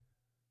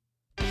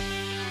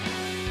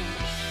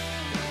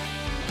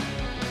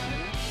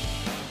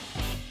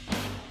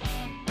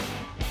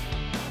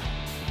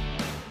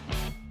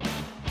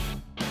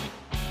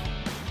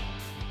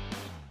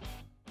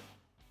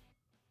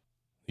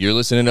You're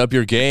listening to Up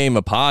Your Game,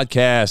 a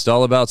podcast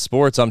all about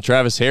sports. I'm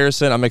Travis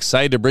Harrison. I'm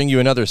excited to bring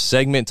you another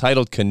segment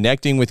titled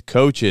Connecting with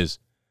Coaches.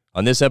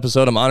 On this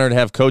episode, I'm honored to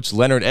have Coach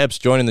Leonard Epps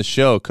joining the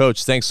show.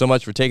 Coach, thanks so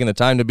much for taking the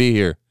time to be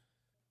here.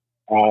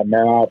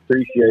 Man, I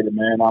appreciate it,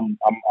 man. I'm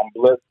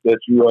blessed that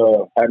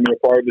you had me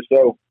a part of the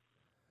show.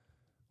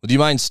 Well, do you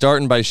mind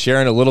starting by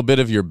sharing a little bit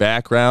of your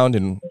background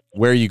and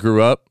where you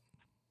grew up?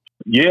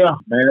 Yeah,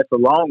 man, it's a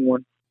long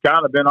one.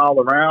 Kind of been all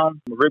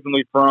around. I'm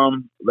originally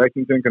from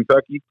Lexington,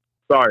 Kentucky.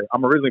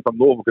 I'm originally from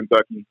Louisville,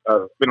 Kentucky.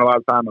 Spent a lot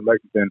of time in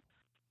Lexington.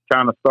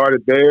 Kind of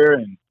started there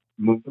and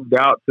moved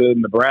out to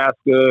Nebraska,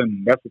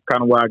 and that's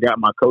kind of where I got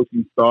my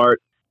coaching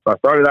start. So I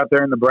started out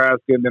there in Nebraska,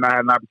 and then I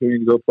had an opportunity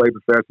to go play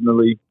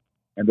professionally.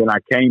 And then I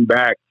came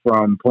back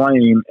from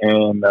playing,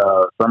 and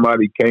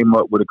somebody came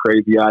up with a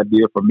crazy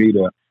idea for me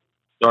to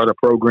start a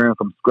program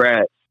from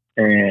scratch.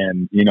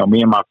 And, you know,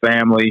 me and my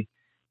family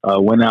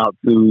went out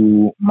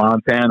to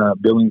Montana,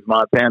 Billings,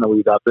 Montana. We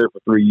was out there for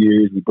 3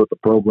 years. We built the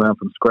program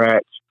from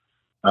scratch.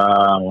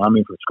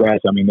 From scratch,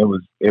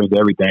 it was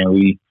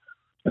everything.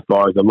 As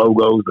far as the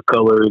logos, the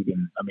colors,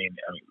 and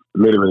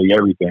literally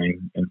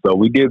everything. And so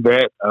we did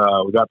that.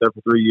 We got there for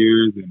 3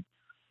 years,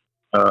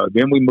 and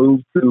then we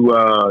moved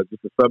to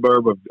just a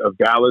suburb of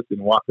Dallas in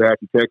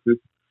Waxahachie, Texas.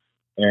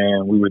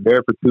 And we were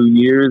there for 2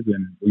 years,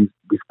 and we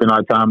spent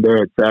our time there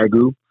at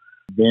SAGU.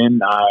 Then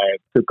I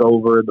took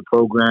over the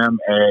program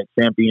at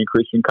Champion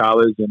Christian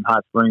College in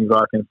Hot Springs,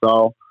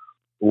 Arkansas,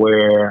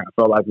 where I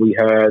felt like we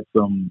had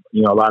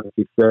a lot of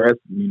success.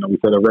 You know, we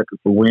set a record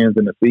for wins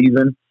in the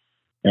season,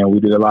 and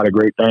we did a lot of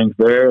great things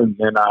there. And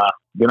then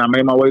I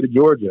made my way to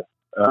Georgia.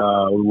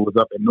 We was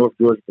up in North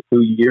Georgia for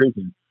 2 years,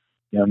 and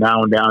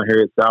now I'm down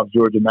here at South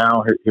Georgia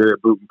now, here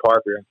at Bruton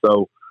Parker. And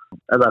so,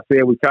 as I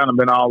said, we've kind of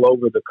been all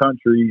over the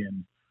country,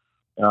 and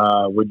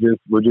we're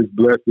just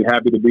blessed and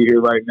happy to be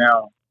here right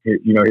now,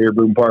 here at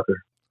Bruton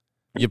Parker.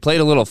 You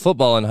played a little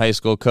football in high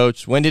school,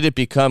 Coach. When did it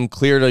become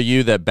clear to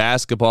you that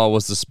basketball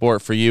was the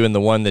sport for you and the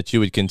one that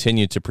you would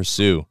continue to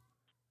pursue?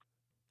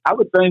 I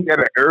would think at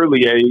an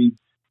early age,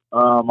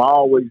 I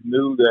always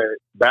knew that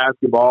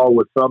basketball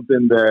was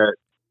something that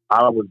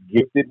I was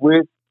gifted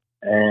with.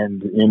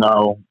 And,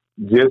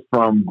 just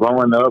from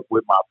growing up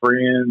with my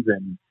friends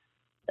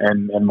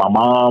and my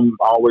mom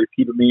always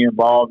keeping me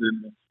involved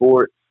in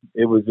sports,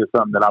 it was just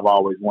something that I've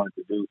always wanted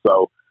to do.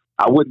 So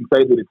I wouldn't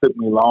say that it took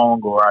me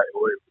long or it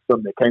was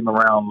something that came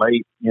around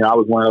late. I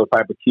was one of those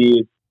type of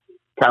kids,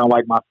 kind of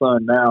like my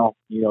son now,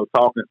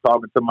 talking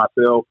to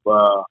myself.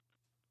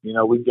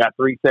 We got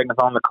 3 seconds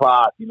on the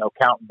clock,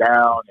 counting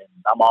down, and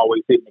I'm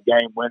always hitting the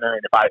game winner.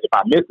 And if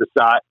I miss a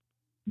shot,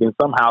 then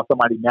somehow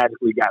somebody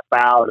magically got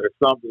fouled or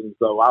something.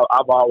 So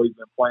I've always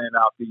been playing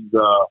out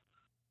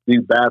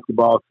these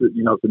basketball,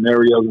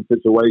 scenarios and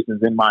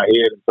situations in my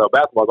head. And so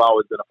basketball's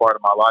always been a part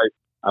of my life.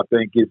 I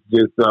think it's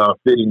just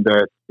fitting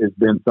that it's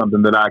been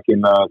something that I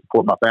can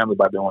support my family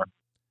by doing.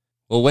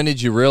 Well, when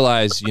did you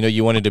realize,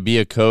 you wanted to be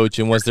a coach,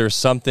 and was there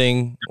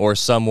something or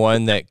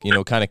someone that,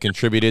 kind of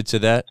contributed to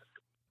that?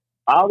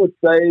 I would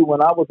say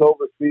when I was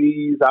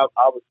overseas, I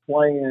was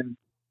playing,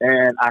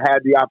 and I had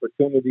the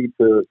opportunity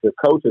to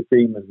coach a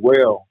team as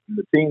well. And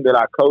the team that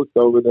I coached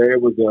over there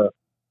was a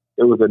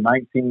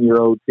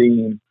 19-year-old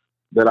team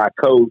that I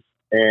coached,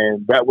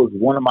 and that was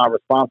one of my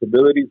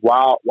responsibilities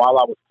while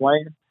I was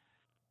playing.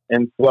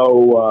 And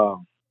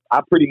so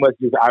I pretty much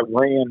I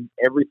ran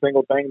every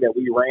single thing that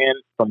we ran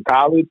from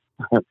college.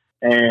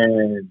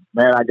 And,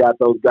 man, I got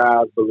those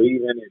guys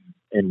believing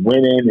and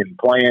winning and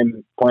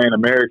playing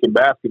American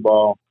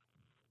basketball.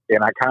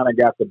 And I kind of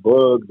got the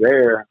bug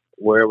there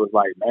where it was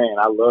like, man,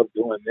 I love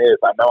doing this.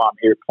 I know I'm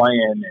here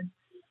playing,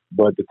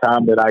 but the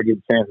time that I get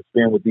a chance to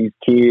spend with these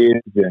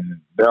kids and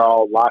they're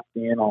all locked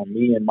in on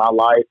me and my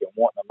life and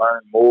wanting to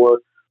learn more,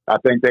 I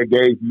think that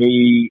gave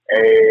me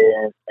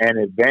an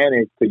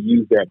advantage to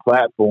use that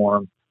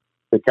platform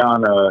to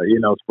kind of,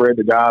 spread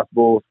the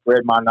gospel,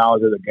 spread my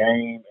knowledge of the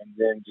game, and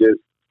then just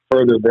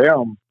further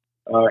them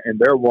in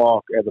their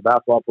walk as a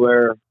basketball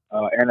player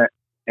and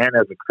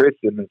as a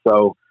Christian. And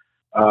so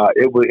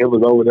it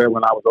was over there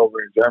when I was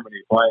over in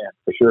Germany playing,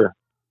 for sure.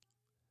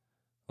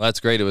 Well,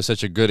 that's great. It was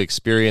such a good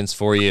experience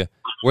for you.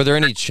 Were there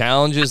any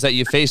challenges that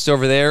you faced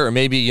over there, or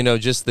maybe,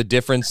 just the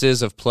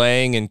differences of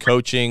playing and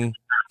coaching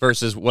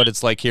versus what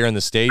it's like here in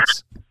the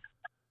States?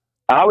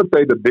 I would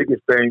say the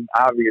biggest thing,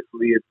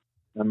 obviously, is,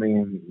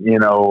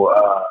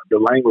 the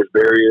language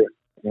barrier.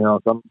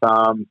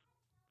 Sometimes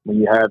when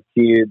you have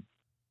kids,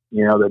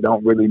 that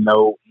don't really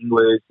know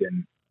English,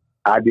 and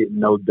I didn't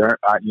know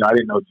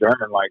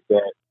German like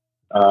that.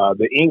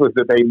 The English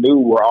that they knew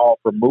were all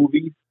from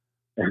movies.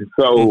 And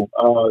so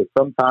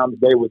sometimes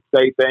they would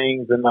say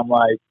things, and I'm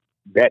like,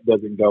 that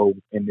doesn't go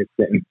in this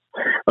sentence.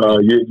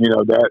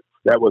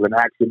 That was an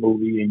action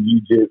movie, and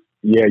you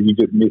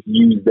just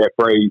misused that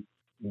phrase.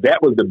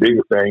 That was the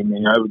biggest thing.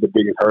 That was the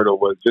biggest hurdle,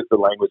 was just the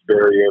language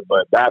barrier.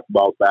 But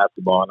basketball's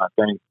basketball, and I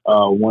think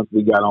once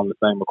we got on the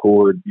same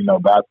accord,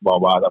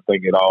 basketball-wise, I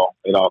think it all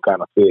kind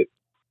of fit.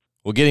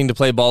 Well, getting to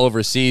play ball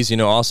overseas,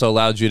 also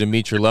allowed you to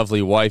meet your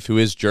lovely wife, who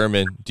is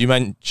German. Do you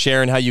mind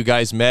sharing how you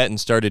guys met and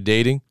started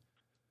dating?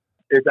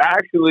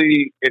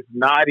 It's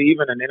not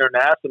even an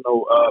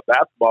international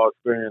basketball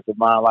experience of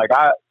mine. Like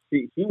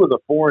she was a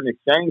foreign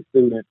exchange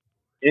student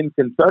in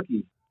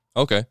Kentucky.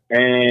 Okay.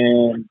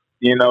 And,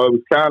 it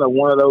was kind of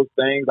one of those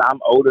things. I'm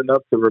old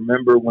enough to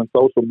remember when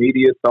social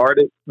media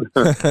started.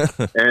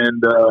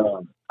 And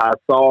I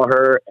saw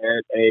her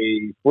at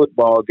a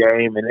football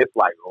game, and it's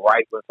like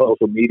right when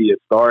social media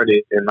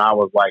started. And I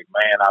was like,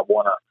 man, I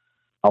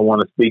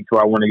want to speak to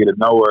her. I want to get to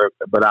know her.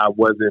 But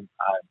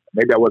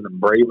maybe I wasn't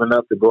brave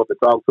enough to go up and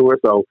talk to her.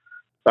 So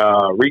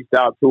reached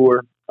out to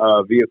her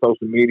via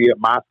social media,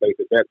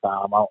 MySpace at that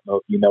time. I don't know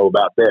if you know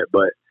about that.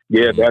 But,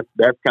 yeah,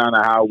 that's kind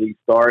of how we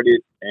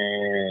started.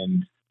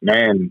 And,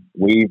 man,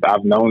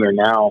 I've known her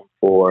now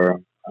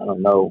for, I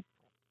don't know,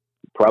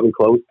 probably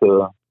close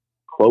to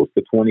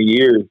 20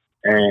 years.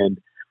 And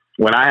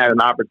when I had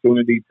an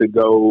opportunity to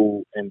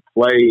go and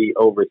play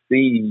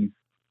overseas,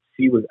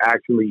 she was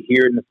actually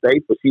here in the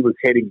States, but she was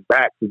heading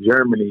back to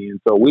Germany. And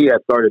so we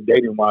had started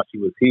dating while she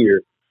was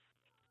here.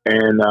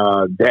 And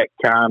it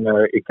kind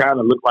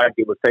of looked like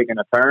it was taking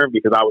a turn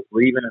because I was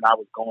leaving and I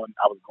was going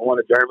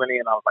to Germany,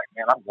 and I was like,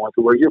 man, I'm going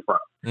to where you're from.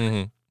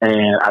 Mm-hmm.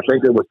 And I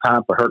think it was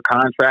time for her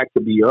contract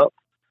to be up.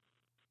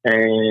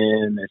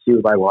 And she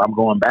was like, well, I'm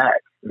going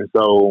back. And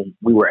so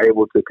we were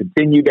able to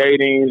continue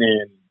dating,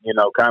 and,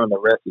 kind of the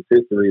rest is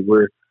history.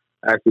 We're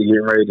actually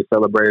getting ready to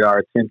celebrate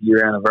our 10th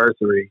year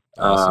anniversary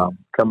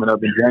coming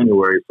up in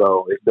January.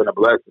 So it's been a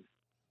blessing.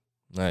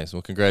 Nice.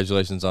 Well,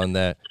 congratulations on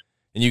that.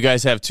 And you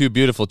guys have two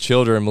beautiful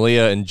children,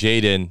 Malia and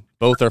Jaden.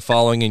 Both are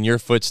following in your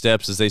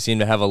footsteps as they seem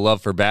to have a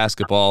love for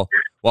basketball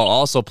while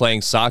also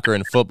playing soccer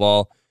and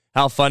football.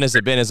 How fun has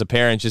it been as a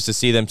parent just to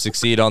see them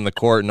succeed on the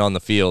court and on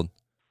the field?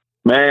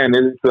 Man,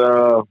 it's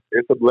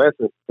a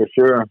blessing for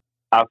sure.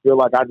 I feel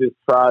like I just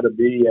try to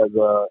be as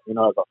a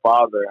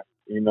father.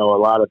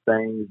 A lot of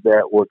things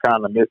that were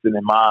kind of missing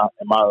in my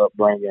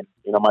upbringing.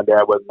 My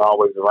dad wasn't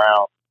always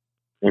around,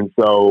 and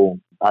so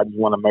I just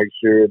want to make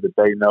sure that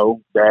they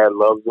know Dad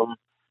loves them.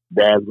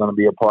 Dad's going to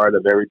be a part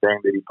of everything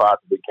that he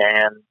possibly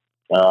can.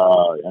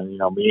 And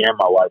me and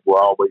my wife, we're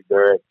always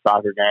there at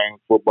soccer games,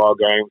 football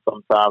games.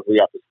 Sometimes we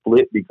have to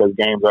split because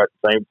games are at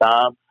the same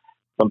time.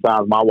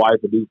 Sometimes my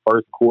wife will do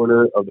first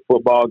quarter of the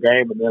football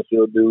game, and then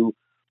she'll do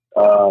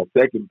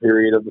second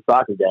period of the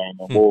soccer game.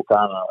 And we'll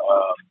kind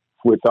of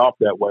switch off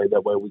that way.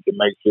 That way we can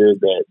make sure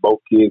that both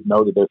kids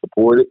know that they're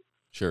supported.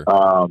 Sure.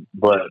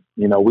 But,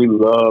 we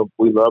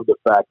love the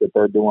fact that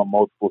they're doing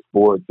multiple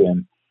sports,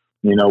 and,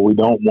 we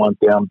don't want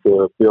them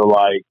to feel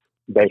like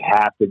they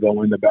have to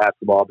go into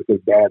basketball because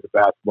Dad's a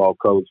basketball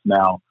coach.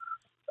 Now,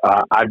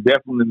 I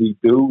definitely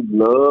do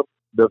love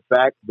the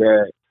fact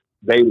that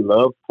they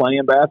love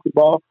playing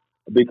basketball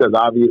because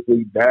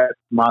obviously that's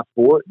my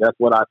sport. That's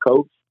what I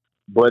coach.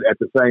 But at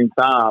the same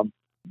time,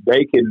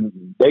 they can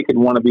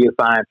want to be a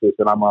scientist,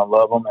 and I'm going to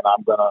love them, and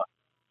I'm going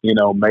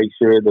to, make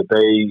sure that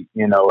they,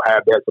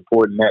 have that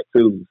support in that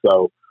too.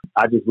 So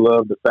I just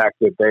love the fact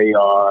that they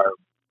are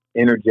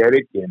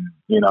energetic and,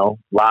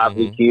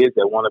 lively kids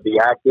that want to be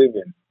active,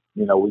 and,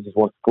 we just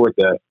want to support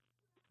that.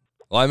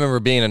 Well, I remember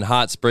being in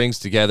Hot Springs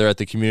together at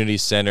the community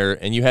center,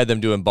 and you had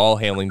them doing ball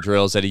handling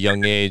drills at a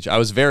young age. I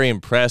was very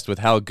impressed with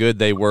how good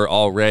they were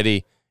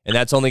already, and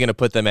that's only going to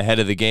put them ahead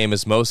of the game,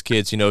 as most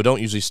kids,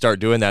 don't usually start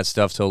doing that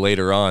stuff till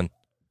later on.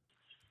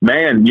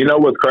 Man,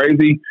 what's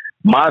crazy?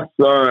 My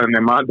son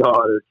and my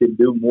daughter can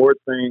do more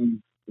things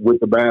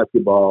with the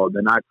basketball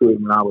than I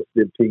could when I was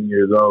 15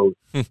 years old.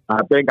 I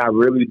think I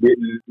really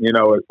didn't,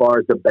 as far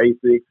as the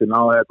basics and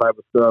all that type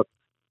of stuff,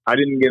 I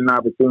didn't get an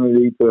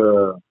opportunity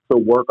to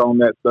work on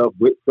that stuff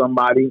with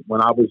somebody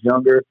when I was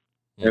younger.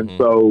 And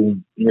so,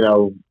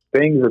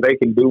 things that they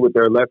can do with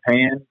their left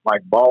hand,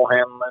 like ball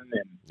handling,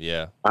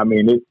 and I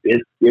mean,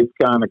 it's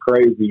kind of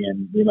crazy.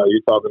 And,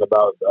 you're talking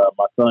about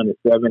my son is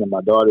 7 and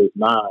my daughter is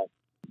 9.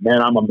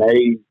 Man, I'm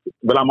amazed,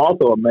 but I'm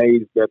also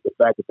amazed at the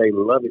fact that they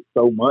love it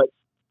so much.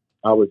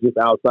 I was just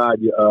outside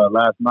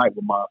last night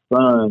with my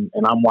son,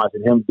 and I'm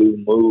watching him do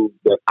moves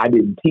that I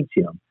didn't teach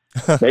him.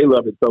 They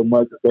love it so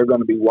much that they're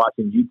going to be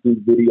watching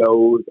YouTube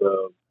videos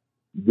of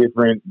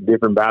different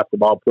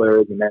basketball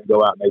players, and then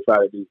go out and they try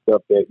to do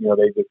stuff that,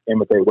 they just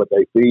imitate what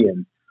they see.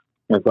 And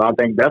so I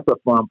think that's a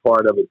fun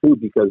part of it too,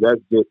 because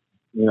that's just,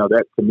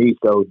 that to me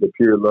shows the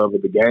pure love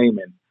of the game.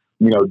 And,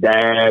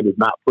 Dad is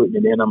not putting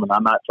it in them, and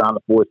I'm not trying to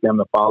force them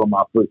to follow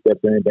my footsteps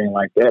or anything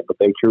like that, but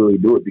they truly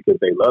do it because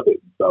they love it.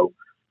 And so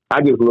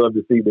I just love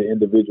to see the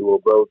individual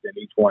growth in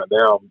each one of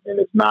them, and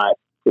it's not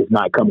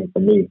coming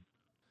from me.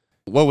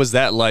 What was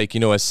that like,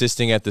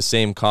 assisting at the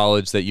same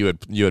college that you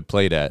had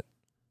played at?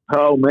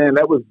 Oh man,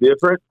 that was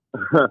different.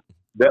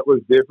 That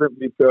was different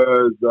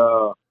because,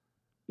 a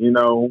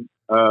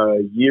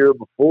year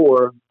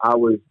before I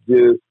was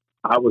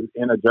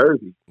in a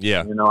jersey.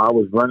 Yeah. I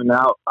was running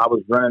out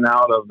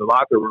of the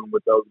locker room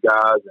with those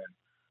guys, and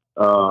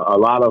a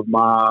lot of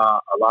my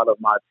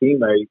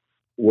teammates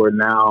were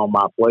now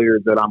my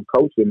players that I'm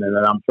coaching and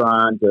that I'm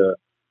trying to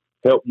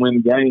help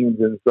win games.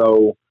 And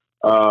so,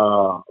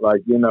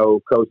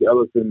 Coach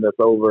Ellison that's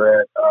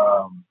over at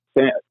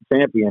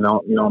Champion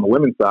on the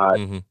women's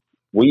side,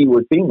 we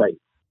were teammates.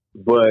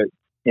 But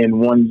in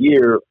 1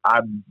 year, I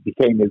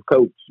became his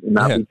coach, and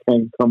I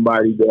became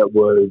somebody that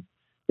was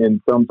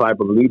in some type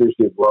of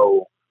leadership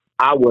role.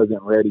 I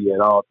wasn't ready at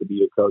all to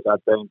be a coach. I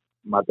think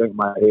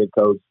my head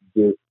coach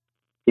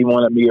he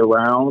wanted me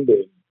around,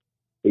 and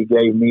he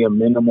gave me a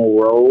minimal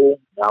role.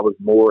 I was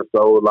more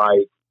so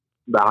like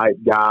the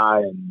hype guy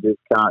and just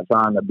kind of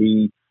trying to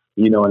be,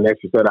 an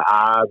extra set of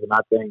eyes. And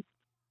I think,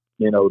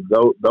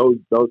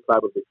 those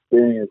type of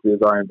experiences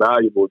are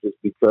invaluable just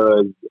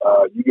because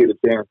you get a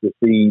chance to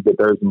see that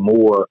there's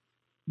more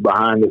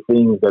behind the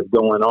scenes that's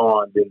going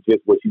on than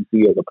just what you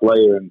see as a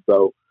player. And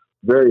so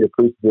very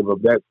appreciative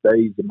of that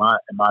stage in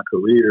my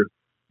career,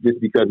 just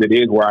because it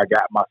is where I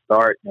got my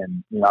start,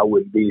 and I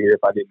wouldn't be here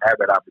if I didn't have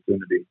that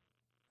opportunity.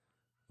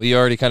 Well, you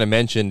already kind of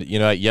mentioned,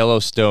 at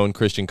Yellowstone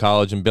Christian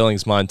College in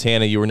Billings,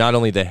 Montana, you were not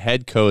only the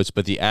head coach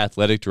but the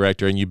athletic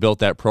director, and you built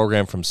that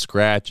program from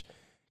scratch.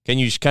 Can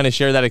you kind of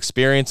share that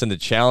experience and the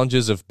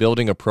challenges of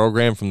building a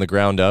program from the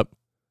ground up?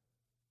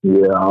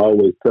 Yeah, I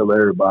always tell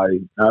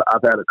everybody.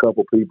 I've had a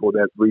couple people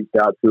that reached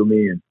out to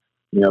me, and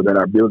that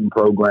are building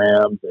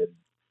programs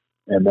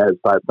and that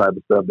type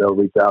of stuff. They'll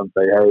reach out and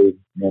say, "Hey,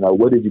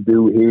 what did you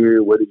do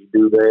here? What did you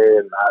do there?"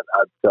 And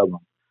I tell them,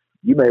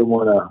 you may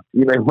want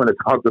to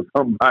talk to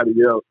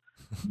somebody else,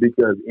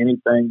 because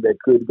anything that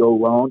could go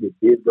wrong, it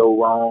did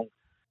go wrong.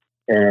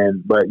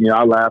 But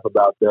I laugh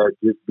about that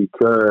just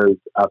because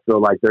I feel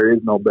like there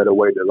is no better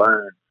way to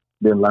learn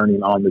than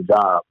learning on the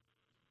job.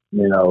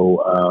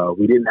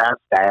 We didn't have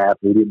staff,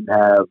 we didn't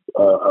have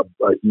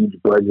a huge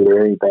budget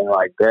or anything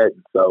like that.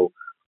 And so,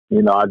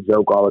 I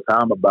joke all the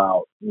time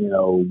about,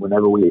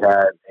 whenever we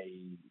had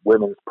a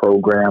women's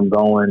program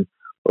going,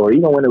 or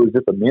even when it was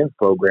just a men's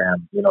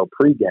program,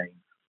 pregame,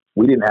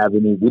 we didn't have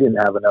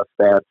enough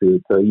staff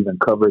to even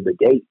cover the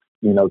gate,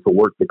 to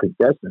work the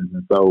concessions.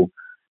 And so,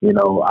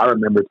 I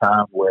remember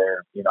times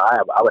where,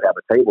 I would have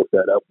a table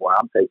set up where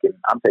I'm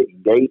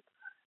taking gates,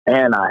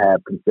 and I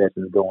have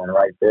concessions going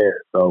right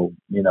there. So,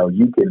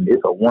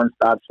 it's a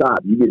one-stop shop.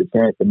 You get a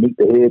chance to meet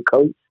the head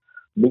coach,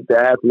 meet the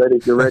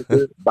athletic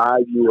director, buy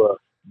you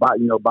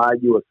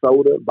a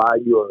soda, buy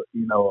you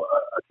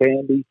a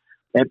candy,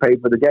 and pay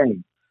for the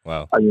game.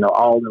 Wow.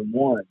 All in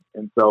one.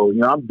 And so,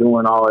 I'm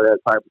doing all of that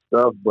type of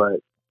stuff, but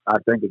I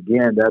think,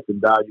 again, that's a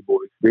valuable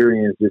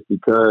experience just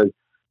because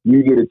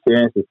you get a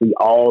chance to see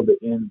all the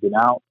ins and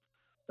outs,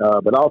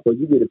 but also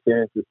you get a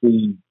chance to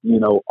see,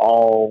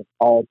 all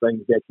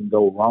things that can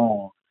go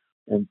wrong.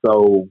 And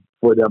so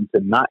for them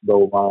to not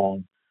go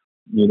wrong,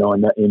 in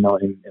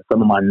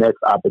some of my next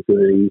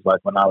opportunities,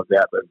 like when I was the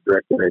athletic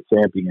director at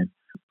Champion,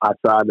 I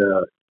try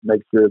to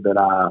make sure that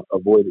I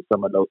avoided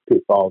some of those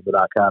pitfalls that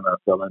I kind of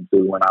fell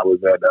into when I was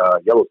at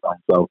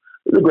Yellowstone. So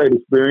it was a great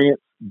experience,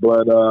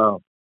 but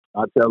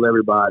I tell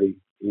everybody,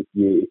 if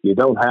you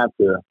don't have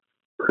to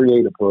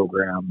create a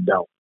program,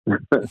 don't.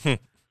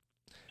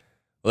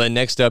 Well, then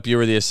next up, you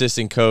were the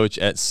assistant coach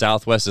at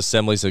Southwest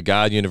Assemblies of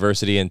God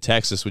University in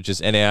Texas, which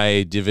is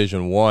NAIA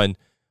Division I.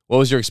 What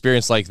was your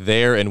experience like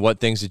there, and what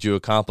things did you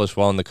accomplish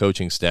while on the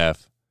coaching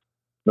staff?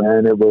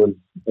 Man, it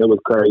was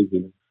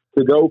crazy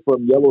to go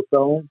from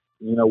Yellowstone,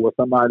 where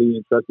somebody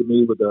entrusted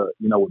me with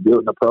with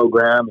building a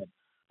program and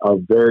a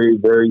very,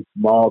 very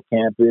small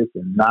campus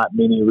and not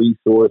many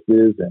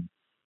resources, and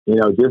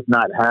just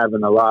not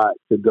having a lot,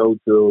 to go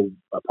to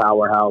a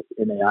powerhouse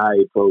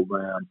NAIA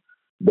program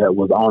that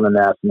was on a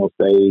national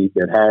stage,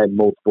 that had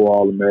multiple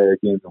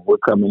All-Americans, and we're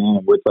coming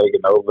in, we're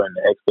taking over, and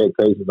the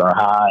expectations are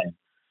high. And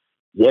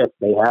yes,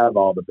 they have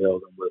all the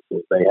bells and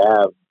whistles. They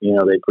have,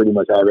 they pretty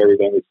much have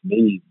everything that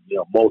you need.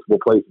 Multiple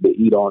places to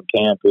eat on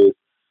campus,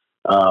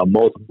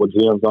 multiple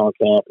gyms on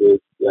campus.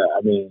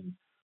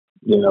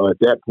 At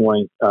that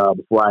point,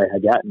 before I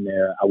had gotten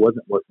there, I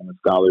wasn't working with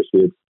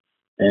scholarships.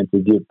 And to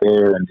get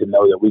there and to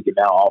know that we can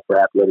now offer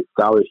athletic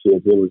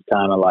scholarships, it was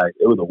kind of like,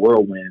 it was a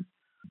whirlwind.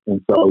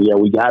 And so,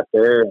 we got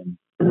there, and,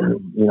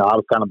 I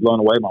was kind of blown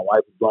away. My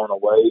wife was blown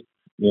away.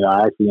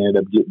 I actually ended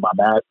up getting my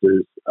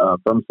master's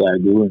from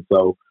SAGU. And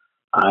so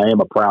I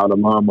am a proud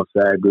alum of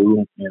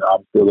SAGU.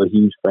 I'm still a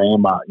huge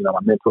fan. My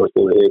mentor is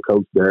still a head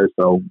coach there,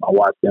 so I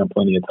watched them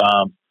plenty of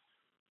times.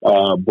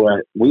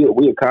 But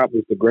we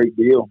accomplished a great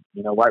deal.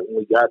 Right when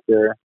we got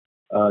there,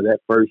 that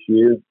first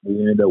year, we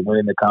ended up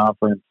winning the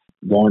conference,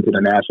 going to the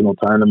national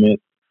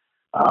tournament,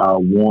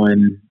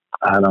 won,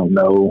 I don't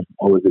know,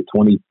 what was it,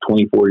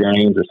 24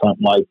 games or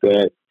something like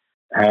that.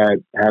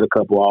 Had a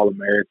couple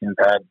All-Americans,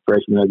 had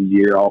freshman of the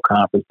year, all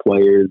conference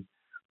players.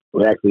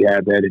 We actually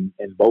had that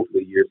in both of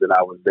the years that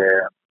I was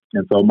there.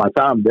 And so my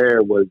time there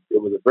it was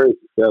a very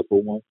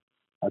successful one.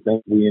 I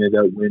think we ended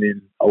up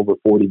winning over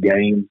 40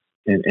 games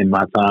in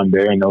my time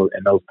there in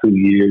those 2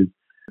 years.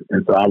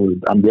 And so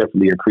I'm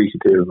definitely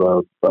appreciative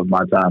of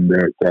my time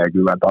there at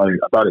SAGU. I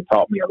thought it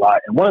taught me a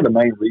lot. And one of the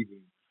main reasons,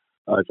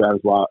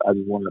 Travis, why I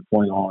just wanted to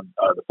point on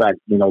the fact,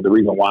 the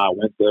reason why I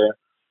went there,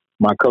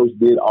 my coach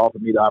did offer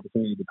me the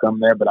opportunity to come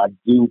there, but I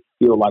do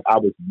feel like I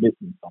was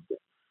missing something.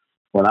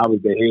 When I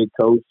was the head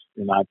coach,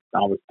 and I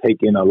was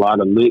taking a lot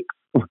of licks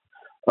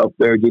up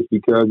there just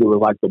because it was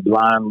like the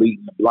blind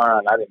leading the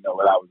blind. I didn't know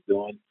what I was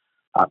doing.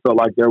 I felt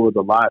like there was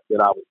a lot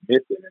that I was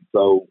missing. And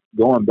so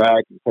going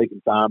back and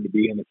taking time to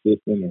be an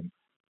assistant and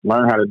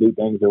learn how to do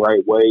things the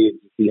right way and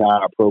to see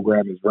how our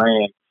program is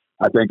ran,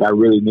 I think I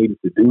really needed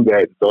to do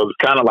that. So it was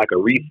kind of like a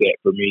reset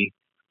for me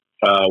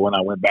when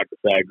I went back to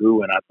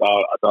SAGU, and I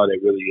thought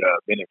it really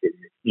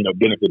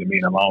benefited me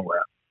in the long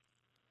run.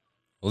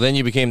 Well, then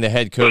you became the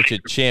head coach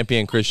at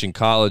Champion Christian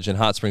College in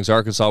Hot Springs,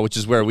 Arkansas, which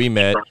is where we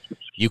met.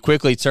 You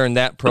quickly turned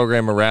that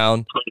program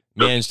around,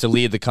 managed to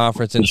lead the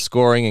conference in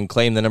scoring, and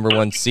claim the number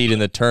 1 seed in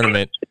the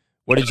tournament.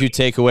 What did you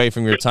take away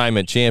from your time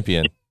at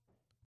Champion?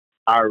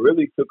 I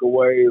really took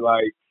away,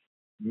 like,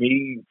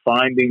 me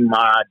finding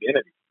my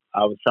identity.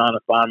 I was trying to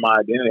find my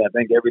identity. I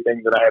think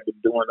everything that I had been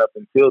doing up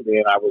until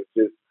then, I was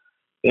just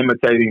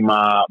imitating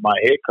my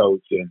head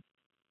coach. And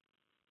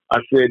I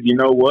said, you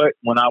know what?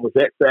 When I was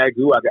at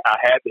SAGU, I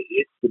had the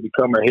itch to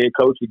become a head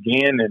coach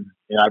again, and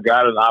I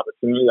got an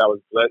opportunity. I was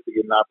blessed to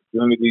get an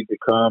opportunity to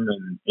come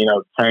and,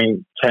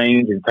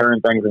 change and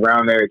turn things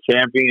around there at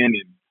Champion.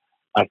 And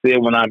I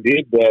said, when I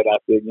did that, I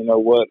said, you know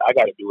what? I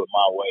got to do it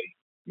my way.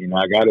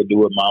 I got to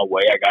do it my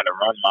way. I got to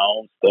run my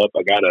own stuff.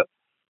 I got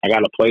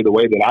to play the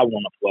way that I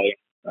want to play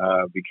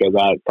because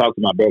I talk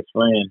to my best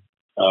friend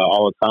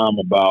all the time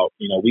about,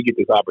 we get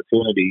this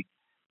opportunity.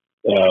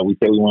 We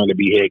say we wanted to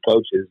be head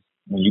coaches.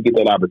 When you get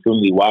that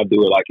opportunity, why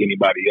do it like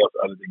anybody else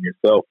other than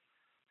yourself?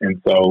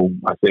 And so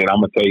I said, I'm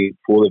going to take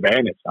full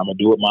advantage. I'm going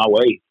to do it my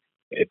way.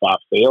 If I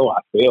fail, I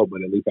fail,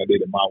 but at least I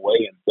did it my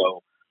way. And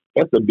so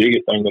that's the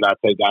biggest thing that I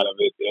take out of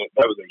it.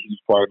 That was a huge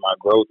part of my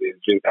growth, is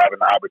just having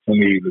the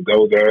opportunity to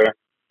go there,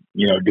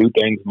 do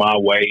things my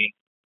way.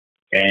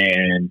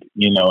 And,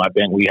 I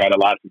think we had a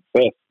lot of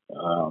success.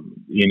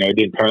 It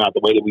didn't turn out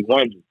the way that we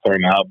wanted it to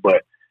turn out,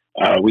 but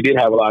we did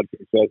have a lot of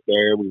success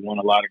there. We won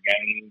a lot of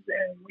games,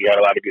 and we had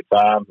a lot of good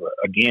times.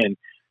 Again,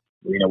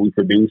 we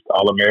produced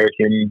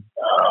All-American,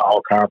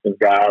 all-conference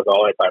guys,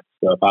 all that type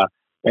of stuff. I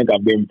think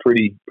I've been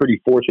pretty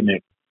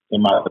fortunate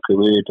in my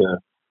career to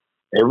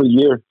every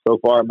year so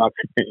far in my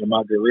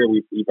career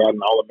we've had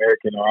an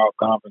All-American or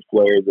all-conference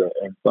players of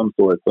some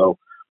sort. So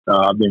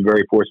I've been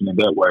very fortunate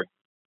that way.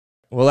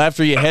 Well,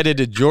 after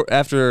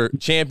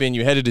Champion,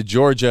 you headed to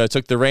Georgia,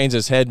 took the reins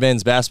as head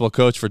men's basketball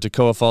coach for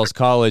Toccoa Falls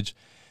College.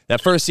 That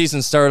first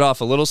season started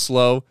off a little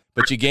slow,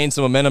 but you gained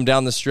some momentum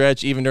down the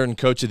stretch, even during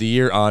Coach of the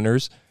Year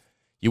honors.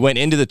 You went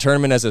into the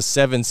tournament as a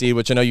 7 seed,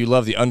 which I know you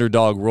love the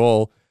underdog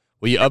role.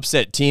 Well, you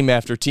upset team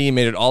after team,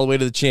 made it all the way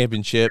to the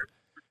championship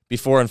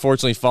before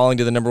unfortunately falling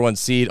to the number 1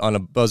 seed on a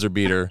buzzer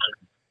beater.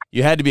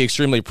 You had to be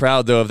extremely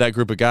proud, though, of that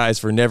group of guys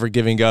for never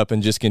giving up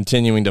and just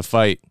continuing to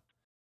fight.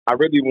 I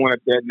really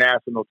wanted that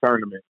national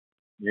tournament.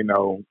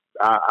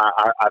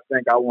 I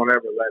think I won't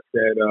ever let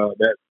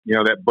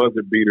that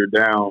buzzer beater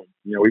down.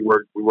 We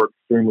worked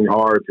extremely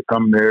hard to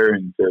come there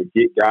and to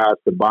get guys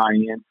to buy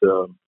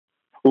into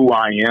who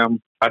I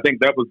am. I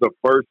think that was the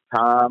first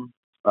time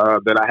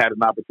that I had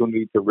an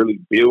opportunity to really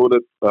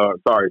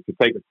to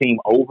take a team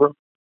over.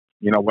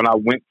 When I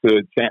went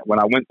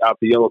out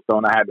to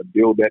Yellowstone, I had to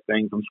build that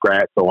thing from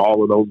scratch. So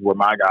all of those were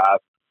my guys.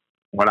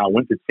 When I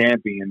went to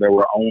Champion, there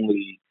were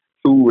only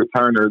 2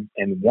 returners,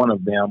 and one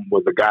of them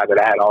was a guy that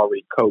I had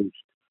already coached.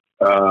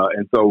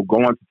 And so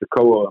going to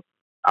Toccoa,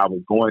 I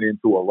was going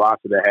into a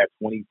roster that had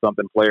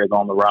 20-something players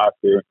on the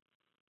roster.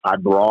 I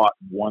brought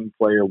 1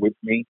 player with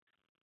me.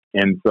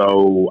 And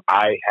so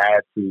I had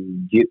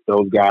to get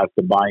those guys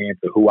to buy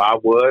into who I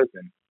was,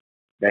 and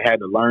they had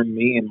to learn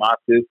me and my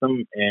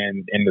system.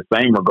 And in the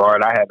same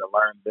regard, I had to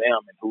learn them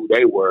and who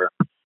they were.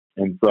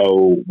 And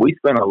so we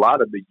spent a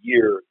lot of the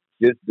year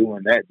just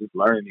doing that, just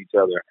learning each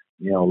other,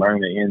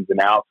 learning the ins and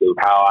outs of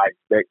how I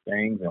expect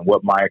things and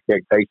what my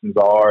expectations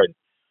are and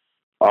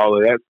all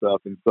of that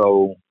stuff. And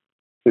so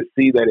to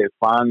see that it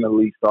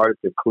finally started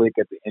to click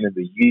at the end of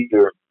the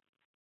year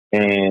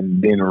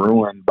and then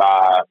ruined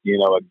by,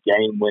 a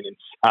game-winning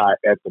shot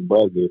at the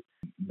buzzer,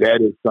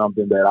 that is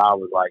something that I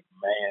was like,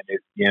 man,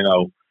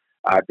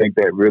 I think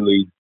that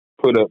really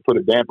put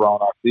a damper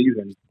on our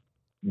season.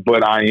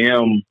 But I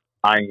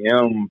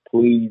am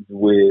pleased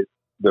with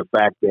the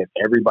fact that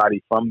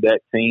everybody from that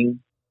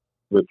team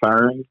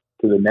returned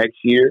to the next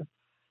year.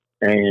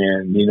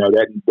 And,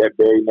 that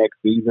very next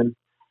season,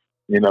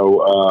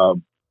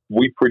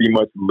 we pretty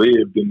much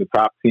lived in the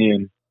top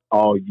 10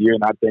 all year.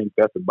 And I think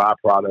that's a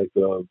byproduct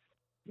of,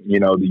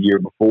 the year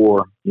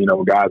before,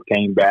 guys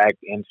came back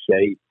in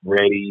shape,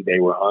 ready. They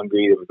were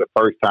hungry. It was the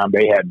first time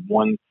they had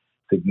won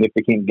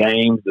significant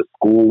games. The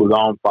school was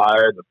on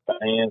fire, the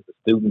fans, the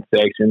student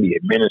section, the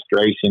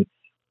administration,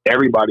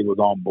 everybody was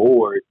on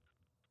board.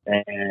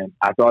 And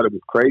I thought it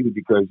was crazy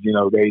because, they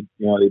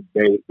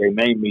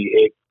named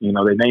me, they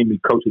named me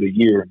Coach of the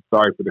Year.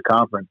 Sorry for the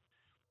conference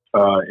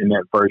in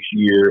that first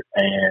year.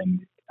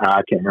 And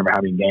I can't remember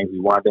how many games we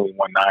won. I think we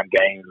won 9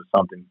 games or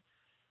something.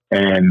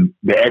 And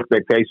the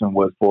expectation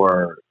was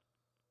for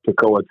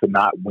Toccoa to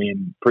not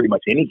win pretty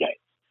much any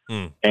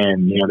game.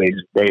 And,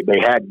 they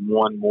had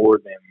won more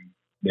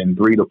than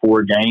 3 to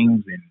 4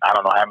 games in I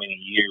don't know how many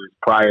years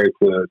prior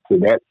to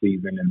that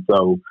season. And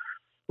so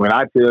when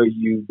I tell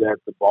you that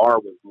the bar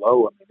was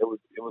low, I mean, it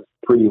was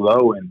pretty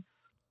low. And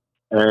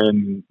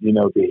And,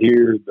 to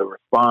hear the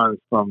response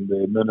from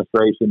the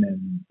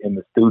administration and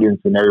the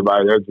students and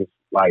everybody, they're just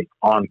like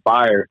on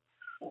fire.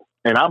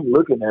 And I'm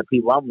looking at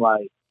people, I'm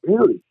like,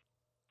 really?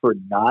 For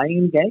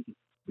 9 games?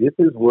 This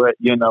is what,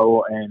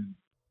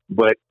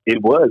 but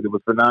it was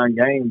for 9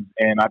 games.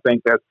 And I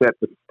think that set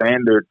the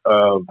standard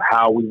of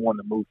how we want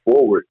to move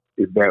forward,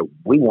 is that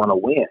we want to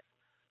win.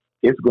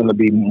 It's going to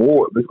be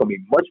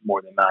much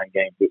more than 9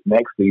 games this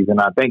next season.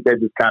 I think that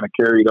just kind of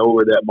carried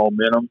over that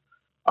momentum.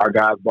 Our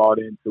guys bought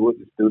into it.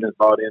 The students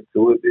bought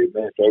into it. The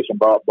administration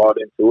bought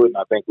into it. And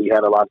I think we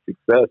had a lot of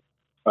success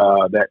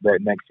that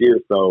next year.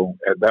 So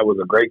that was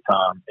a great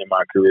time in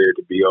my career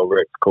to be over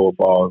at Coal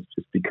Falls,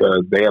 just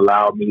because they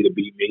allowed me to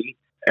be me.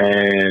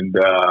 And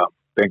I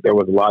think there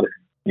was a lot of,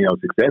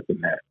 success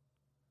in that.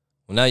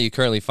 Well, now you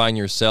currently find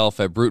yourself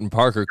at Bruton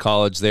Parker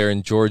College there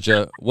in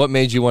Georgia. What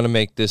made you want to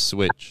make this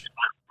switch?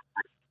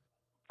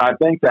 I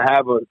think to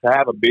have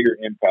a bigger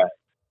impact.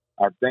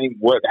 I think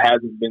what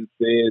hasn't been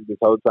said this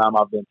whole time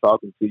I've been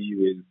talking to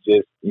you is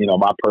just,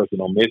 my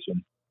personal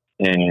mission.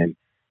 And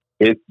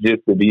it's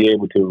just to be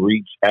able to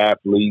reach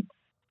athletes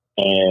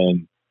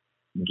and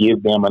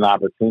give them an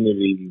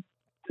opportunity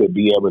to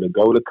be able to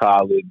go to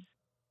college,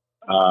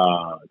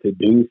 to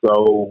do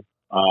so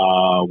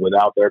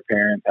without their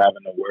parents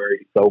having to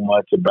worry so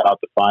much about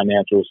the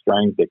financial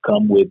strains that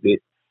come with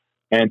it,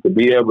 and to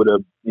be able to,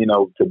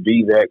 to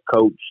be that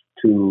coach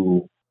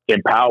to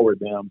empower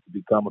them to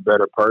become a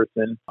better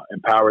person,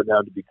 empower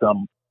them to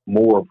become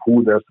more of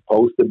who they're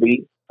supposed to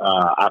be.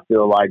 I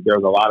feel like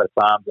there's a lot of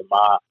times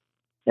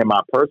in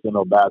my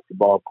personal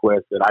basketball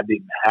quest that I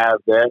didn't have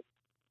that.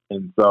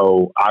 And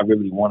so I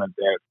really wanted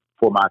that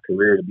for my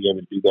career, to be able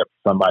to do that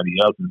for somebody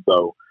else. And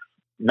so,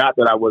 not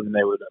that I wasn't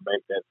able to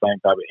make that same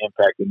type of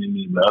impact in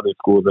any of the other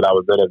schools that I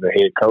was at as a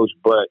head coach,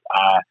 but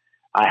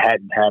I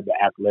hadn't had the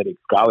athletic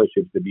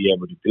scholarships to be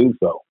able to do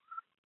so.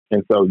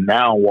 And so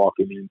now,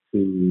 walking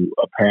into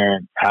a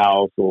parent's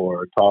house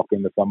or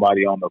talking to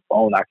somebody on the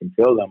phone, I can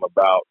tell them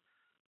about,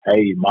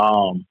 hey,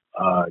 mom,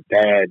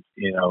 dad,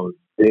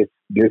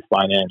 this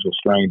financial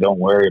strain, don't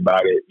worry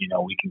about it.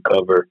 We can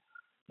cover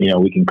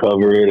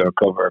it, or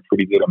cover a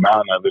pretty good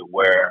amount of it,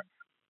 where,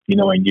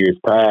 in years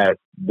past,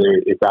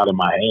 it's out of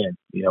my hands.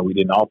 We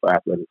didn't offer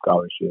athletic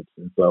scholarships.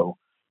 And so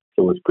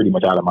it's pretty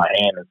much out of my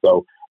hand. And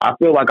so I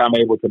feel like I'm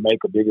able to make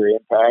a bigger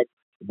impact,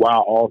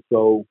 while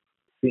also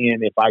seeing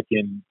if I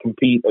can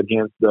compete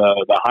against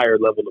the higher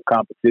level of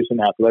competition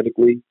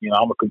athletically.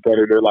 I'm a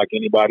competitor like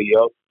anybody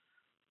else.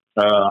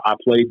 I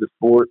played the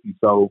sport, and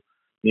so,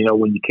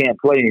 when you can't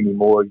play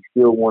anymore, you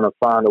still want to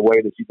find a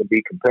way that you can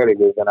be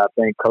competitive. And I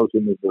think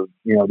coaching is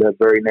that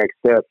very next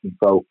step. And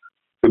so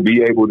to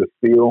be able to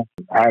still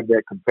have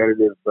that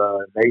competitive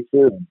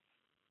nature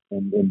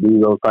and do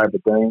those type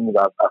of things,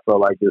 I felt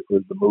like this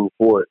was the move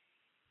for it.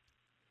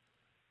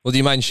 Well, do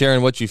you mind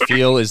sharing what you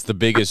feel is the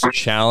biggest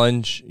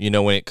challenge,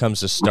 when it comes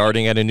to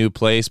starting at a new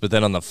place, but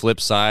then on the flip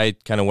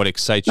side, kind of what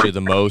excites you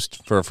the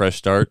most for a fresh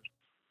start?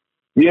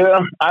 Yeah,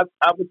 I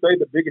would say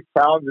the biggest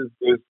challenge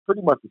is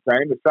pretty much the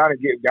same. It's trying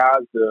to get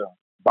guys to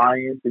buy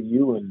into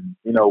you and,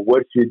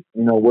 what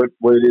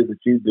it is that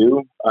you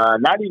do.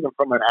 Not even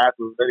from an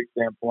athletic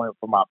standpoint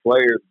for my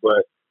players,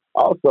 but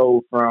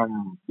also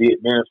from the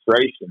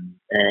administration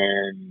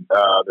and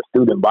the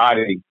student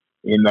body.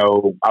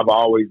 I've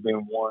always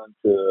been one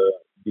to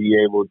be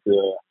able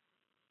to,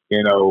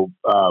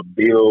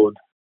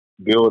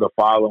 build a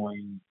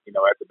following,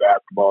 at the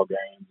basketball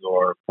games,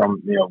 or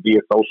from,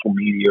 via social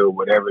media or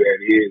whatever that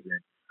is,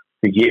 and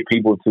to get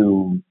people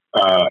to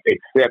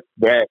accept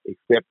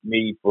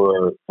me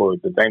for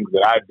the things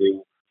that I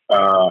do,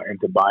 and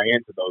to buy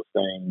into those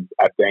things.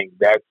 I think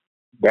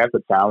that's a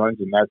challenge,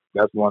 and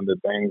that's one of the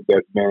things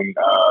that's been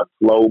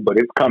slow, but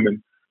it's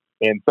coming.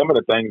 And some of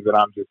the things that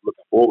I'm just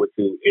looking forward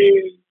to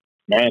is,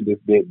 man, this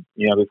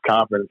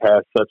conference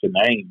has such a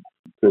name.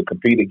 To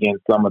compete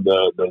against some of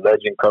the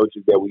legend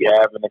coaches that we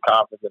have in the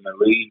conference and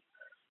the league,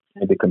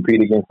 and to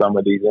compete against some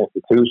of these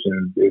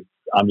institutions,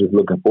 I'm just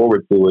looking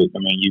forward to it. I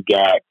mean, you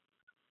got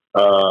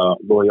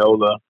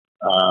Loyola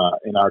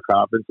in our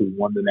conference, who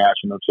won the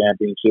national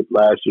championship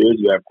last year.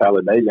 You have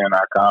Talladega in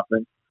our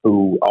conference,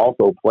 who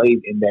also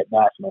played in that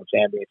national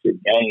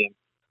championship game.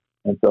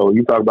 And so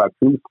you talk about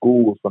 2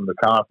 schools from the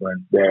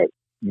conference that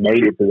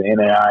made it to the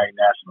NAIA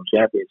national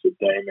championship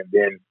game, and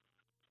then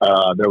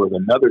there was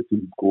another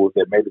 2 schools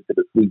that made it to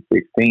the Sweet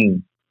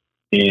 16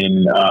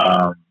 in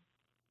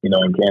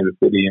Kansas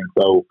City. And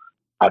so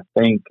I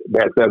think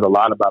that says a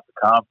lot about the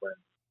conference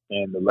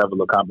and the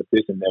level of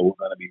competition that we're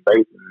going to be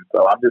facing. And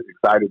so I'm just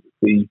excited to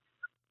see,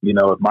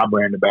 if my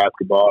brand of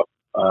basketball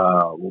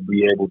will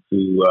be able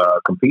to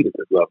compete at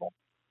this level.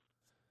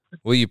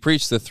 Well, you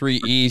preach the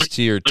 3 E's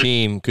to your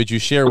team. Could you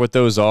share what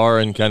those are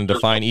and kind of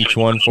define each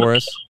one for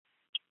us?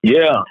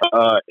 Yeah,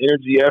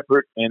 energy,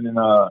 effort, and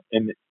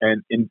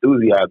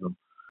enthusiasm.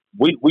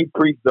 We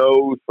preach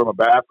those from a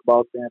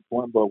basketball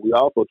standpoint, but we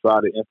also try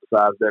to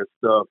emphasize that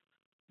stuff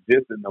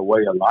just in the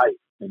way of life,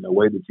 in the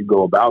way that you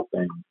go about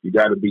things. You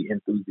got to be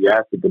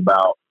enthusiastic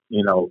about,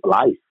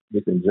 life.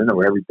 just in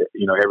general, every day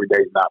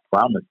is not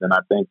promised. And I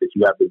think that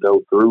you have to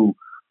go through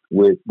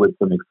with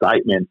some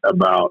excitement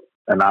about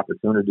an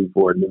opportunity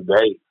for a new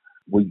day.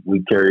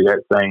 We carry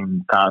that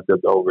same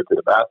concept over to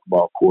the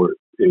basketball court.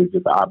 It's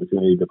just an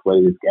opportunity to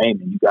play this game,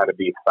 and you got to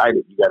be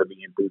excited. You got to be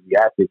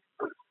enthusiastic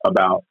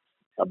about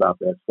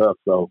that stuff.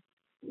 So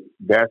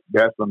that's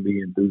from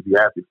the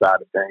enthusiastic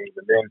side of things.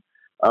 And then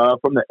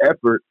from the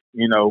effort,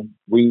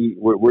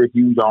 we're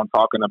huge on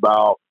talking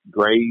about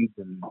grades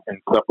and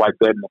stuff like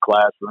that in the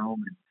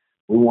classroom. And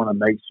we want to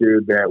make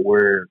sure that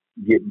we're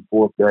getting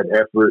forth that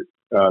effort,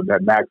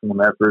 that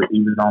maximum effort,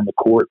 even on the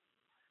court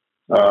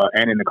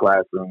and in the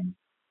classroom.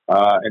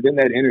 And then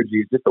that energy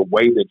is just a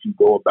way that you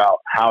go about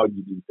how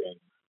you do things.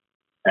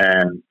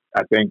 And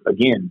I think,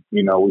 again,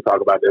 we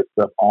talk about that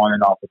stuff on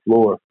and off the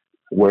floor,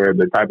 where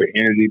the type of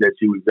energy that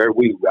you exert,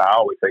 I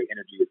always say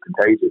energy is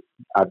contagious.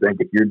 I think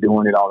if you're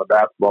doing it on the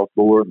basketball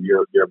floor,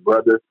 your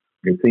brother,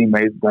 your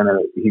teammate's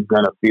he's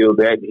gonna feel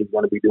that. He's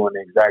gonna be doing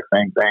the exact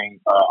same thing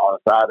on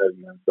the side of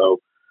you. And so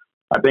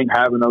I think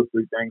having those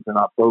three things in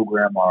our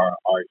program are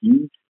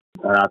huge.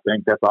 And I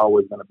think that's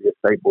always going to be a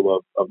staple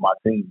of my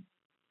team.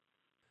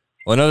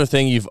 Well, another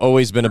thing you've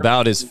always been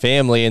about is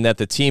family, and that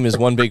the team is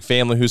one big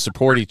family who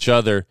support each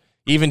other,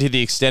 even to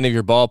the extent of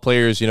your ball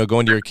players,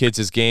 going to your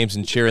kids' games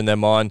and cheering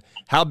them on.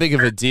 How big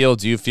of a deal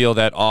do you feel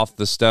that off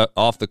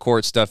the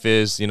court stuff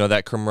is,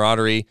 that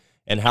camaraderie,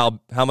 and how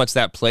much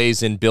that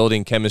plays in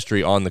building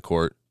chemistry on the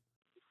court?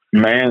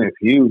 Man, it's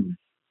huge.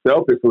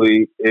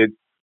 Selfishly, it's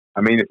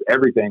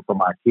everything for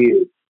my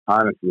kids,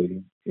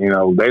 honestly. They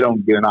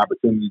don't get an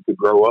opportunity to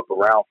grow up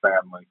around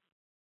family.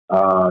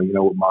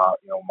 With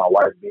my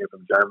wife being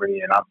from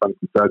Germany and I'm from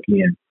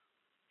Kentucky, and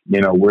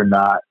we're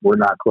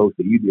not close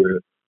to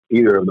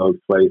either of those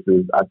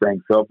places. I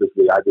think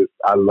selfishly,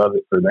 I love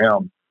it for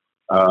them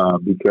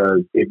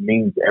because it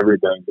means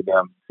everything to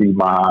them. See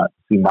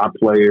my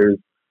players,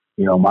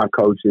 my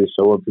coaches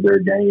show up to their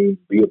games,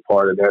 be a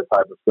part of that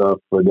type of stuff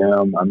for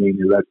them.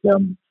 It lets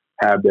them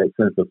have that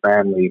sense of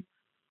family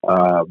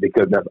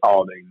because that's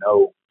all they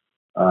know.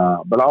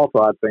 But also,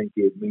 I think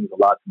it means a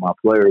lot to my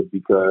players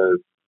because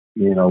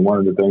one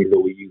of the things that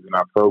we use in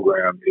our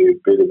program is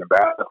bigger than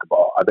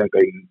basketball. I think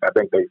they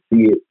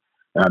see it,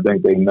 and I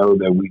think they know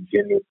that we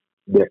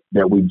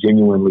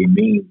genuinely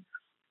mean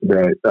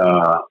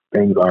that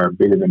things are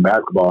bigger than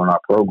basketball in our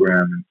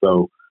program. And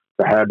so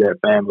to have that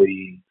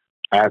family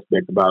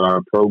aspect about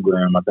our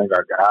program, I think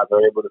our guys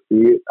are able to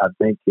see it. I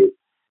think it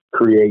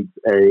creates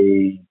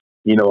a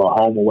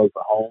home away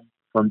from home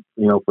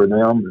for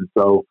them, and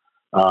so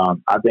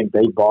I think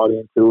they bought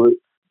into it.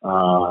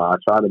 I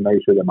try to make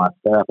sure that my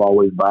staff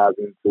always buys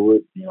into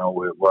it.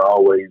 We're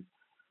always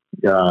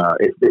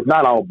it's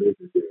not all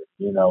business here.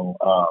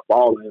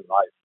 Ball is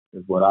life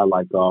is what I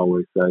like to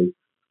always say.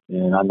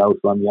 And I know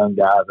some young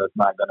guys that's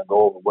not going to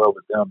go over well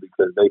with them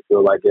because they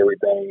feel like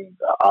everything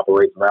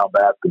operates around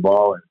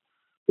basketball, and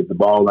if the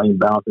ball ain't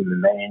bouncing,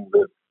 then they ain't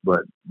living.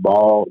 But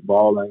ball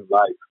ain't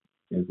life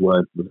is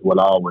what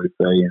I always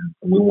say, and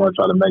we want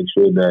to try to make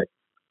sure that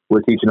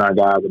we're teaching our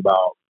guys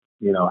about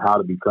how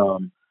to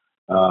become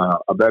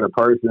a better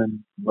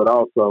person, but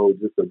also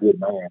just a good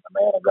man, a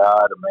man of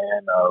God, a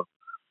man of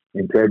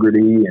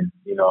integrity, and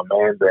a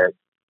man that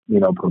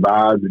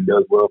provides and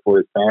does well for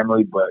his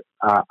family. But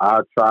I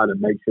try to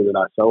make sure that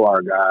I show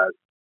our guys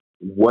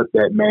what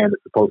that man is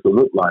supposed to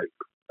look like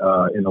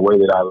in the way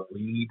that I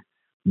lead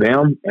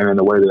them and in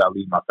the way that I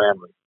lead my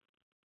family.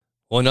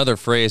 Well, another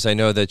phrase I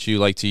know that you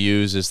like to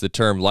use is the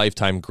term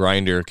lifetime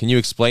grinder. Can you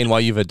explain why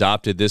you've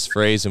adopted this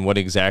phrase and what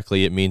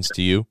exactly it means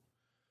to you?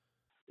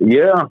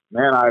 Yeah,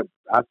 man,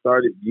 I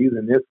started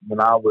using this when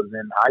I was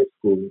in high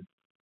school.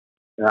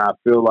 And I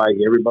feel like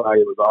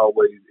everybody was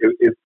always,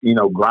 it's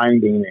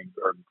grinding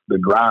or the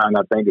grind,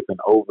 I think it's an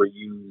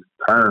overused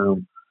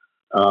term.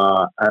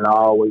 And I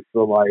always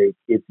feel like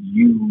it's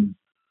used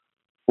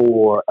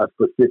for a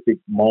specific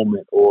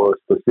moment or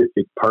a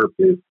specific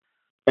purpose.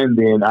 And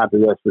then after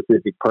that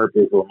specific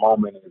purpose or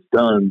moment is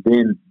done,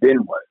 then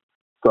what?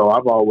 So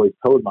I've always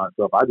told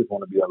myself, I just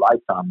want to be a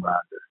lifetime grinder.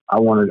 I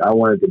want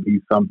it to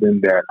be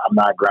something that I'm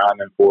not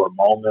grinding for a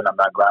moment. I'm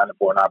not grinding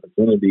for an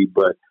opportunity,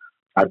 but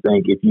I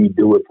think if you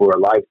do it for a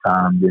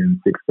lifetime,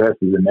 then success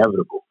is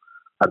inevitable.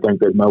 I think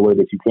there's no way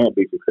that you can't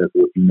be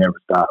successful if you never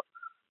stop.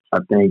 I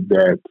think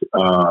that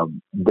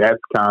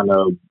that's kind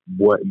of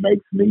what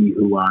makes me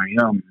who I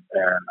am.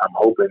 And I'm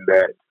hoping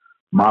that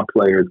my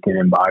players can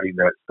embody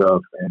that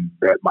stuff and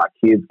that my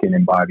kids can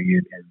embody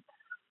it. And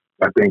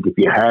I think if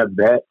you have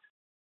that,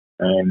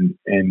 and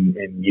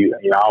you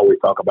I always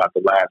talk about the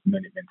last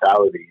minute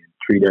mentality and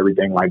treat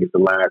everything like it's the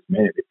last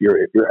minute. If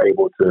you're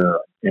able to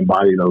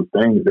embody those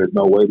things, there's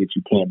no way that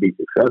you can't be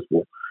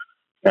successful.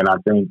 And I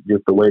think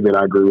just the way that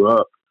I grew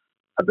up,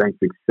 I think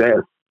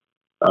success,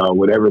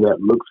 whatever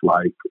that looks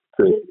like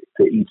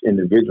to each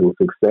individual,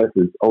 success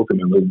is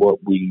ultimately what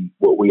we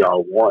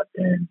all want.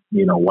 And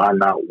why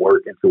not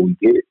work until we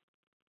get it?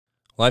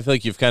 Well, I feel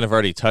like you've kind of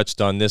already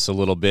touched on this a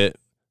little bit.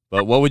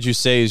 But what would you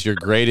say is your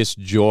greatest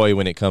joy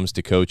when it comes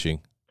to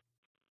coaching?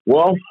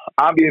 Well,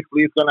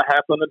 obviously, it's going to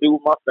have something to do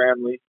with my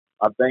family.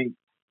 I think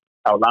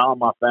allowing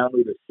my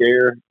family to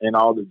share in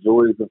all the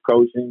joys of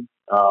coaching,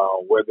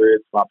 whether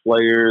it's my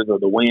players or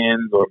the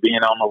wins or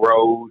being on the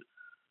road.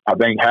 I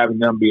think having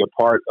them be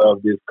a part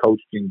of this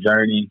coaching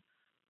journey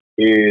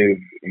is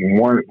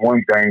one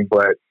thing,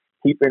 but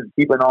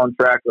keeping on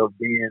track of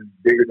being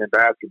bigger than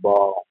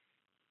basketball.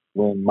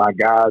 When my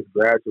guys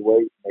graduate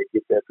and they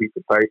get that piece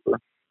of paper,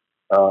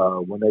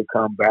 when they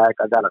come back,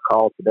 I got a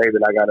call today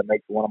that I got to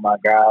make to one of my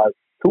guys,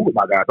 two of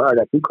my guys. I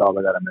got 2 calls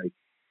I got to make.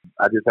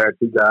 I just had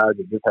 2 guys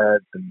that just had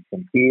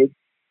some kids.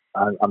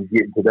 I'm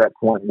getting to that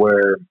point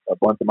where a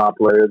bunch of my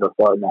players are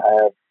starting to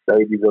have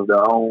babies of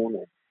their own,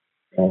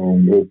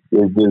 and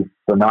it's just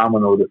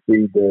phenomenal to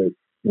see that,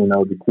 you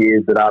know, the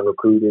kids that I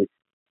recruited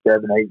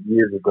 7, 8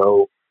 years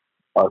ago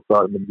are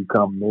starting to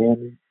become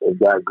men. They've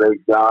got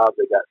great jobs.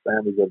 They got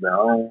families of their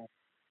own.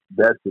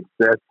 That's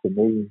success to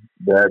me.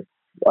 That's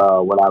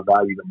what I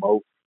value the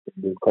most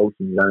in this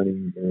coaching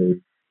journey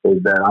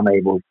is that I'm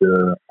able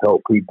to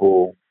help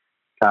people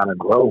kind of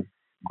grow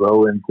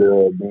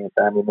into being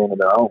family men of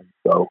their own.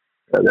 So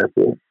that's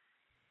it.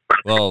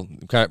 Well,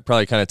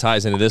 probably kind of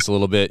ties into this a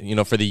little bit. You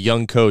know, for the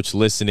young coach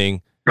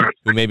listening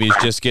who maybe is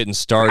just getting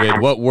started,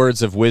 what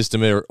words of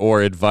wisdom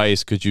or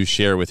advice could you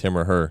share with him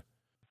or her?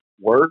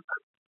 Work.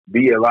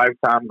 Be a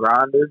lifetime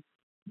grinder.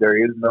 There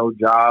is no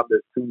job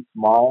that's too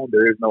small.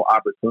 There is no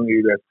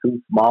opportunity that's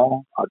too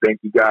small. I think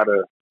you got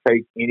to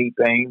take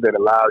anything that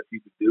allows you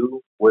to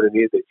do what it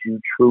is that you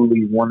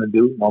truly want to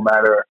do, no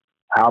matter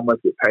how much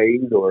it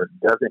pays or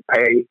doesn't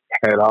pay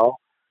at all.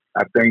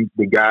 I think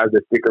the guys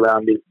that stick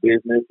around this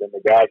business and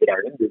the guys that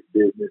are in this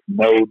business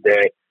know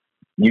that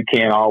you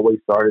can't always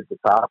start at the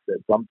top, that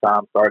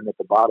sometimes starting at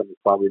the bottom is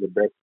probably the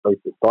best place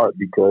to start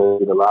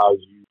because it allows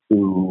you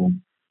to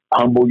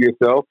humble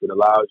yourself. It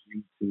allows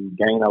you to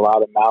gain a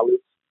lot of knowledge.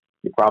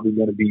 You're probably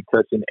going to be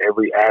touching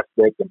every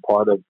aspect and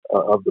part of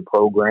the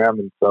program.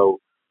 And so,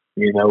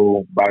 you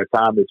know, by the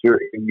time that you're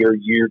in your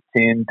year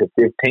 10 to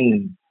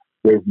 15,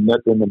 there's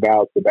nothing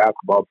about the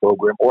basketball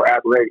program or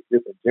athletics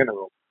just in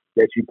general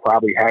that you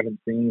probably haven't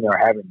seen or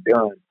haven't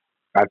done.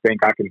 I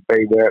think I can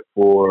say that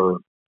for,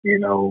 you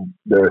know,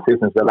 the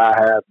assistants that I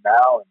have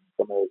now and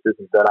some of the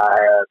assistants that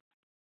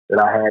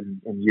I had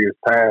in years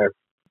past.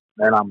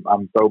 And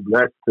I'm so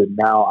blessed to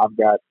now I've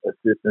got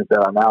assistants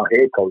that are now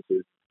head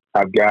coaches.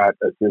 I've got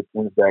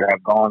assistants that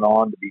have gone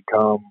on to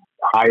become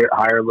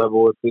higher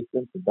level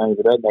assistants and things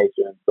of that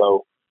nature. And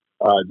so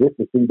just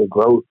to see the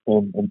growth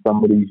in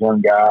some of these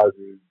young guys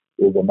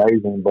is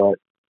amazing. But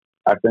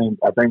I think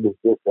it's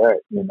just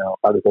that, you know,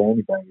 if I could say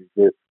anything, it's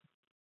just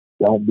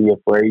don't be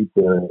afraid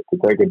to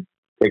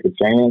take a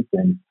chance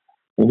and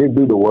just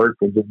do the work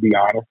and just be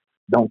honest.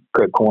 Don't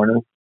cut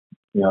corners,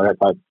 you know, that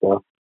type of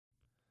stuff.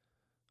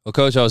 Well,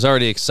 Coach, I was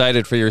already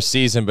excited for your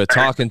season, but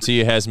talking to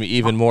you has me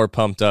even more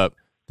pumped up.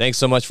 Thanks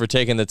so much for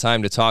taking the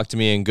time to talk to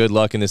me, and good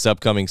luck in this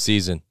upcoming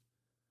season.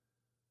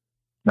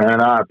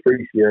 Man, I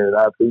appreciate it.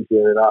 I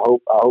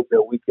hope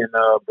that we can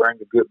bring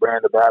a good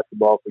brand of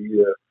basketball for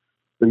you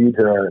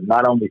to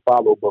not only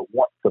follow but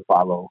want to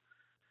follow.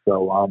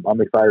 So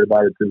I'm excited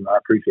about it too. I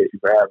appreciate you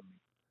for having me.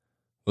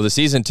 Well, the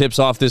season tips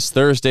off this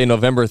Thursday,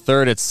 November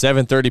 3rd at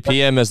 7:30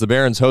 p.m. as the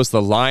Barons host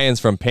the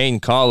Lions from Payne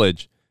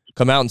College.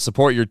 Come out and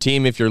support your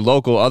team if you're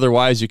local.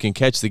 Otherwise, you can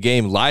catch the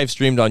game live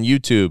streamed on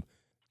YouTube.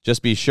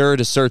 Just be sure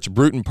to search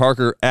Bruton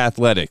Parker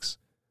Athletics.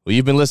 Well,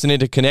 you've been listening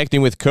to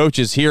Connecting with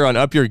Coaches here on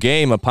Up Your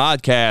Game, a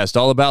podcast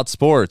all about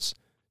sports.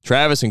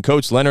 Travis and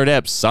Coach Leonard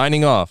Epps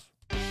signing off.